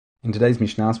In today's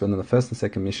Mishnah, we're on the first and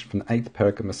second Mishnah from the 8th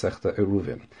Perek of Masechta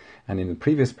Eruvin. And in the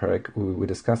previous Perek, we were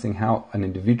discussing how an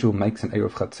individual makes an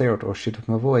Eruv Chatzerot or Shituf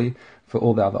Mavoi for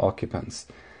all the other occupants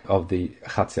of the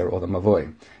Chatzer or the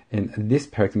Mavoi. In this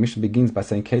Perek, the Mishnah begins by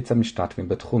saying, Ketzad Mishtatvim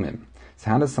Betchumim. So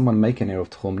how does someone make an Eruv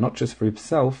Tchum, not just for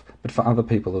himself, but for other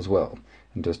people as well?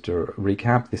 And just to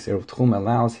recap, this Eruv Tchum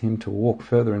allows him to walk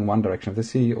further in one direction of the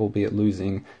city, albeit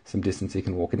losing some distance he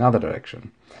can walk in the other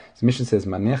direction. So Mishnah says,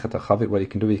 Manechet HaChavit, what he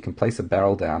can do, he can place a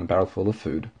barrel down, a barrel full of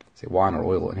food, say wine or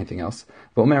oil or anything else.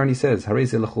 But Omer, and he says, Harei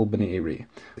ze l'chol b'nei iri.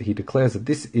 He declares that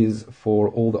this is for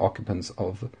all the occupants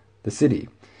of the city.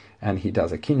 And he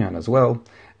does a kinyan as well.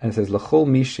 And it says, L'chol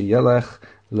mi sheyelech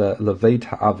leveit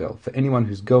ha'avel, for anyone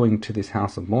who's going to this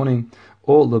house of mourning,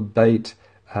 or lebeit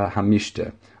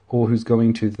hamishte, or who's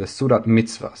going to the Sudat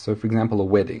Mitzvah, so for example a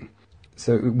wedding.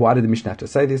 So why did the Mishnah have to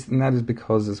say this? And that is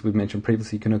because, as we've mentioned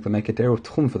previously, you can make a Eruv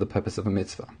Tchum for the purpose of a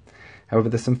mitzvah. However,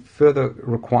 there's some further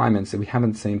requirements that we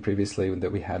haven't seen previously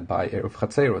that we had by Eruv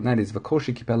Chatzerot, and that is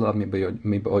V'koshi kipela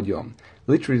mi ba'od yom.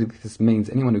 Literally, this means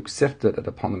anyone who accepted it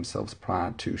upon themselves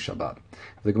prior to Shabbat.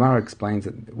 The Gemara explains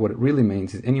that what it really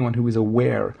means is anyone who is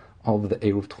aware of the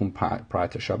Eruv Tchum prior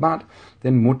to Shabbat,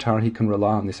 then mutar, he can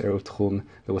rely on this Eruv Tchum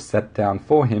that was set down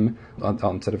for him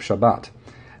on set of Shabbat.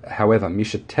 However,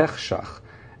 mishetech shach,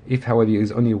 if however he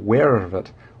is only aware of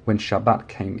it when Shabbat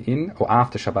came in, or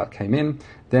after Shabbat came in,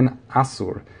 then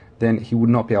asur, then he would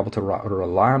not be able to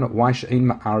rely on it. Why she'ein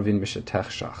ma'arvin mishetech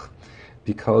shach?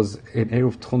 Because an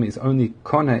Eruv Tchum is only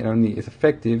kona, it only is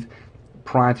effective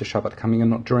prior to Shabbat coming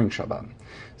and not during Shabbat.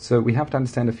 So we have to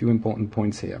understand a few important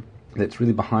points here that's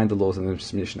really behind the laws of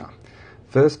the Mishnah.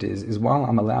 First is while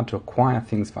I'm allowed to acquire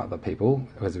things for other people,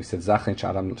 as we said,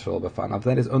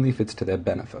 that is only if it's to their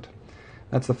benefit.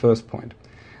 That's the first point.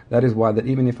 That is why that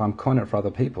even if I'm konet for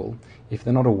other people, if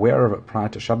they're not aware of it prior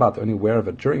to Shabbat, they're only aware of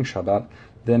it during Shabbat,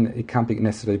 then it can't be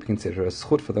necessarily be considered a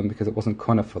schut for them because it wasn't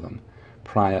konet for them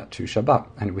prior to Shabbat.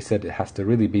 And we said it has to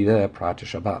really be there prior to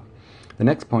Shabbat. The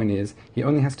next point is he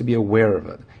only has to be aware of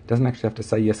it. He doesn't actually have to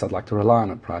say, yes, I'd like to rely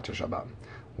on it prior to Shabbat.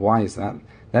 Why is that?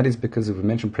 That is because, as we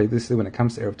mentioned previously, when it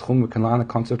comes to Eruv Tchum, we can learn the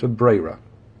concept of breira.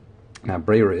 Now,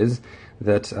 breira is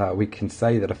that we can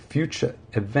say that a future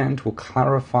event will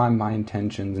clarify my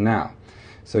intentions now.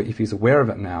 So if he's aware of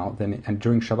it now, then and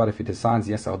during Shabbat, if he decides,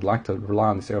 yes, I would like to rely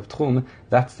on this Eruv Tchum,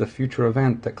 that's the future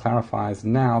event that clarifies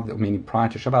now, meaning prior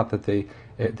to Shabbat, that the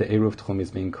Eruv Tchum is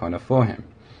being kona for him.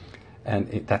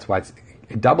 And that's why it's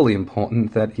doubly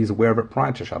important that he's aware of it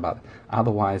prior to Shabbat.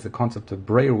 Otherwise, the concept of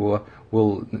breira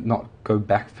will not go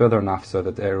back further enough so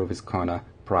that the Eruv is kona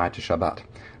prior to Shabbat.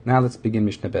 Now let's begin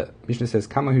Mishnah Bet. Mishnah says,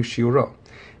 Kamahu shiuro.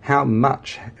 How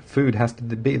much food has to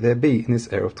be in this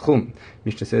Eruv Tchum?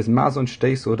 Mishnah says, Mazon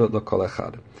shtei sodot l'kol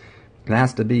echad. It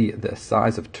has to be the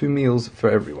size of 2 meals for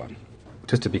everyone.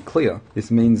 Just to be clear, this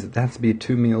means that there has to be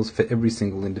 2 meals for every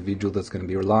single individual that's going to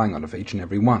be relying on it, for each and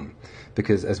every one.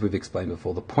 Because, as we've explained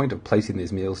before, the point of placing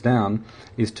these meals down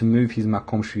is to move his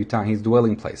makom shvita, his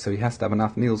dwelling place. So he has to have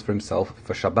enough meals for himself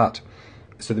for Shabbat.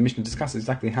 So the Mishnah discusses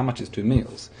exactly how much is 2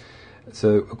 meals.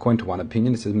 So, according to one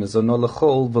opinion, it says mezono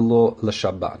lechol velo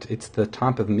l'Shabbat. It's the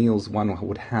type of meals one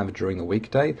would have during the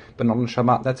weekday, but not on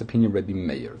Shabbat. That's opinion Rabbi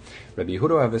Meir. Rabbi Yehuda,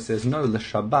 however, says no,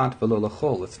 l'Shabbat velo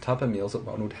lechol. It's the type of meals that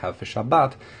one would have for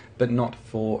Shabbat, but not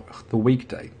for the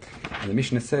weekday. And the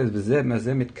Mishnah says v'zeh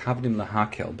mazeh mitkavdim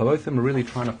lahakel. Both of them are really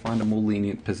trying to find a more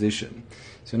lenient position.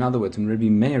 So, in other words, when Rabbi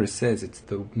Meir says it's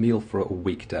the meal for a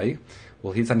weekday,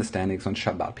 well, his understanding is on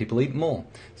Shabbat people eat more.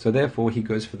 So therefore he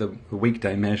goes for the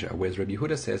weekday measure, whereas Rabbi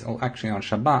Yehuda says, oh, actually on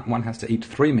Shabbat one has to eat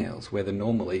 3 meals, where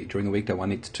normally during the weekday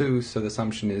one eats 2, so the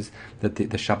assumption is that the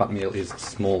Shabbat meal is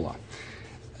smaller.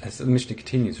 So the Mishnah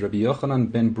continues, Rabbi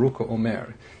Yochanan ben Brucha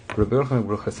Omer. Rabbi Yochanan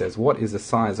ben Brucha says, what is the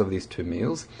size of these 2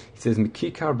 meals? He says,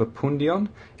 Mikikar bepundion,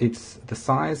 it's the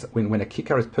size when a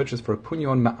kikar is purchased for a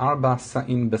punyon, ma'arba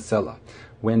sa'in besela,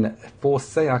 when 4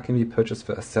 seah can be purchased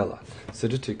for a selah. So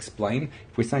just to explain,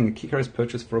 if we're saying a kikar is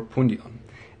purchased for a punyon,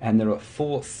 and there are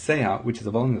 4 seah, which is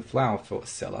the volume of flour for a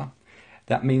selah,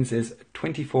 that means there's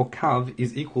 24 kav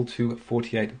is equal to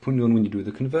 48 punyon when you do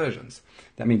the conversions.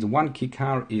 That means 1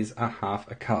 kikar is a half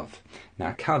a kav. Now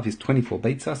a kav is 24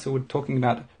 beitzah, so we're talking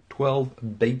about 12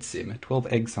 beitzim, 12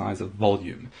 egg size of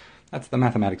volume. That's the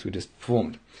mathematics we just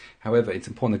performed. However, it's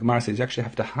important, the Gemara says you actually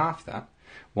have to half that.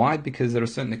 Why? Because there are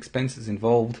certain expenses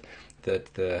involved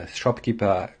that the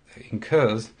shopkeeper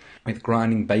incurs with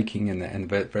grinding, baking, and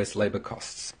various labor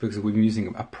costs, because we're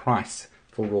using a price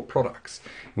for raw products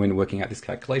when working out this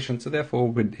calculation. So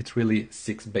therefore, it's really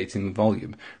 6 beitzim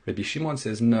volume. Rabbi Shimon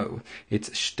says no. It's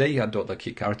shtei yadot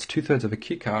kikar. It's 2/3 of a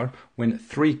kikar when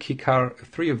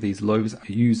 3 of these loaves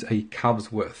use a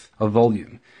kav's worth of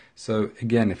volume. So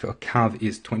again, if a kav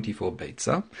is 24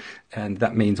 beitza, and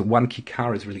that means 1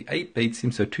 kikar is really 8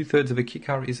 beitzim, so 2/3 of a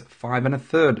kikar is 5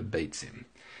 1/3 beitzim.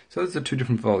 So those are 2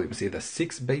 different volumes, either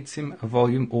 6 beitzim a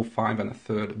volume or 5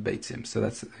 1/3 beitzim. So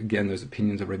that's, again, those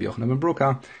opinions of Rabbi Yochanan ben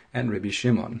Brukah and Rabbi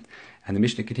Shimon. And the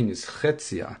Mishnah continues,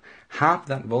 chetzia, half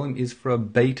that volume is for a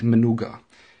beit menuga.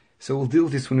 So we'll deal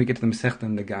with this when we get to the Masechta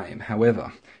and the Negayim.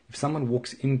 However, if someone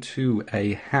walks into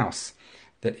a house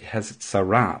that has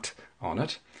tsarat on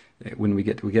it, when we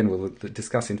get to, again, we'll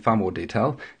discuss in far more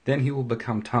detail, then he will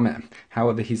become tameh.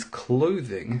 However, his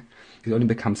clothing, it only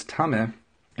becomes tameh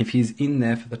if he's in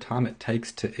there for the time it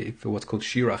takes to, for what's called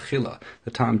shira chila,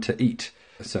 the time to eat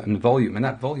a certain volume. And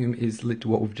that volume is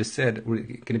what we've just said,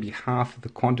 going to be half of the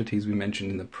quantities we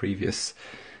mentioned in the previous,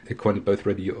 according to both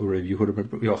Rabbi Yehuda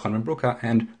Yochanan ben Brukah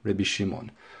and Rabbi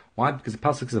Shimon. Why? Because the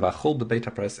pasuk says, "V'achol b'beit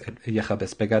hapras et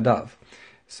yechabes begadav."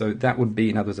 So that would be,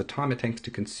 in other words, a time it takes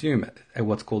to consume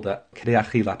what's called a kedei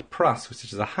achilat pras, which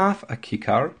is a half a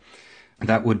kikar.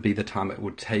 That would be the time it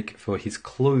would take for his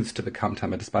clothes to become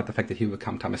tameh, despite the fact that he would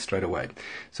become tameh straight away.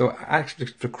 So actually,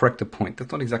 to correct a point,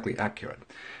 that's not exactly accurate.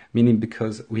 Meaning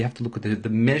because we have to look at the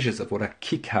measures of what a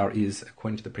kikar is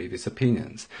according to the previous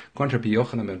opinions. According to Rabbi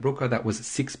Yochanan ben Brukah, that was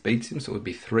 6 beitzim, so it would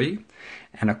be 3.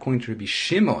 And according to Rabbi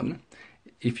Shimon,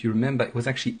 if you remember, it was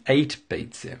actually 8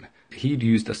 beitzim. He'd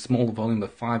used a small volume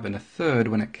of 5 1/3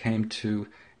 when it came to,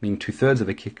 mean 2/3 of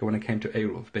a kikar when it came to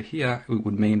Eruv. But here, it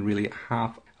would mean really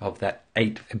half of that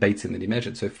 8 beitzim that he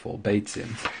measured, so 4 beitzim.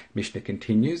 Mishnah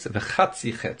continues,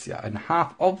 v'chatzi chetzia, and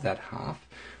half of that half,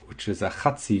 which is a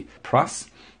chatzi pras,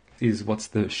 is what's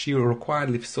the shira required,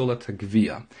 lifsola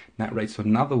tagvia. That relates to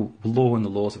another law in the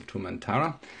laws of Tumah and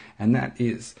Tara, and that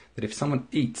is that if someone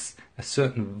eats a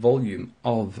certain volume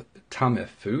of tameh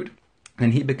food,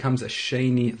 then he becomes a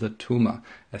sheni l'tuma,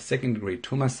 a second degree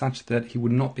tuma, such that he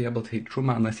would not be able to eat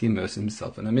truma unless he immerses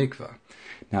himself in a mikveh.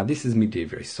 Now this is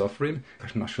midivri sofrim, I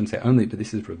shouldn't say only, but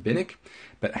this is rabbinic.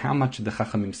 But how much did the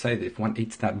Chachamim say that if one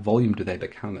eats that volume, do they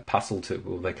become a puzzle to,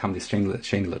 will they become this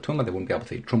sheni l'tuma? They wouldn't be able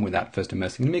to eat truma without first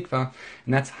immersing in the mikveh,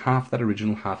 and that's half that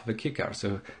original half of a kikar,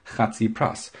 so chatzi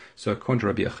pras. So according to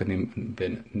Rabbi Yochanan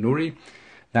ben Nuri,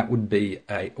 that would be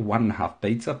a 1.5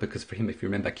 beitzah, because for him, if you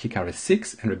remember, kikar is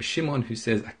 6, and Rabbi Shimon, who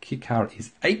says a kikar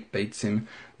is 8 beitzim,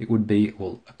 it would be,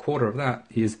 well, a quarter of that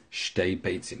is shtei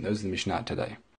beitzim. Those are the Mishnah today.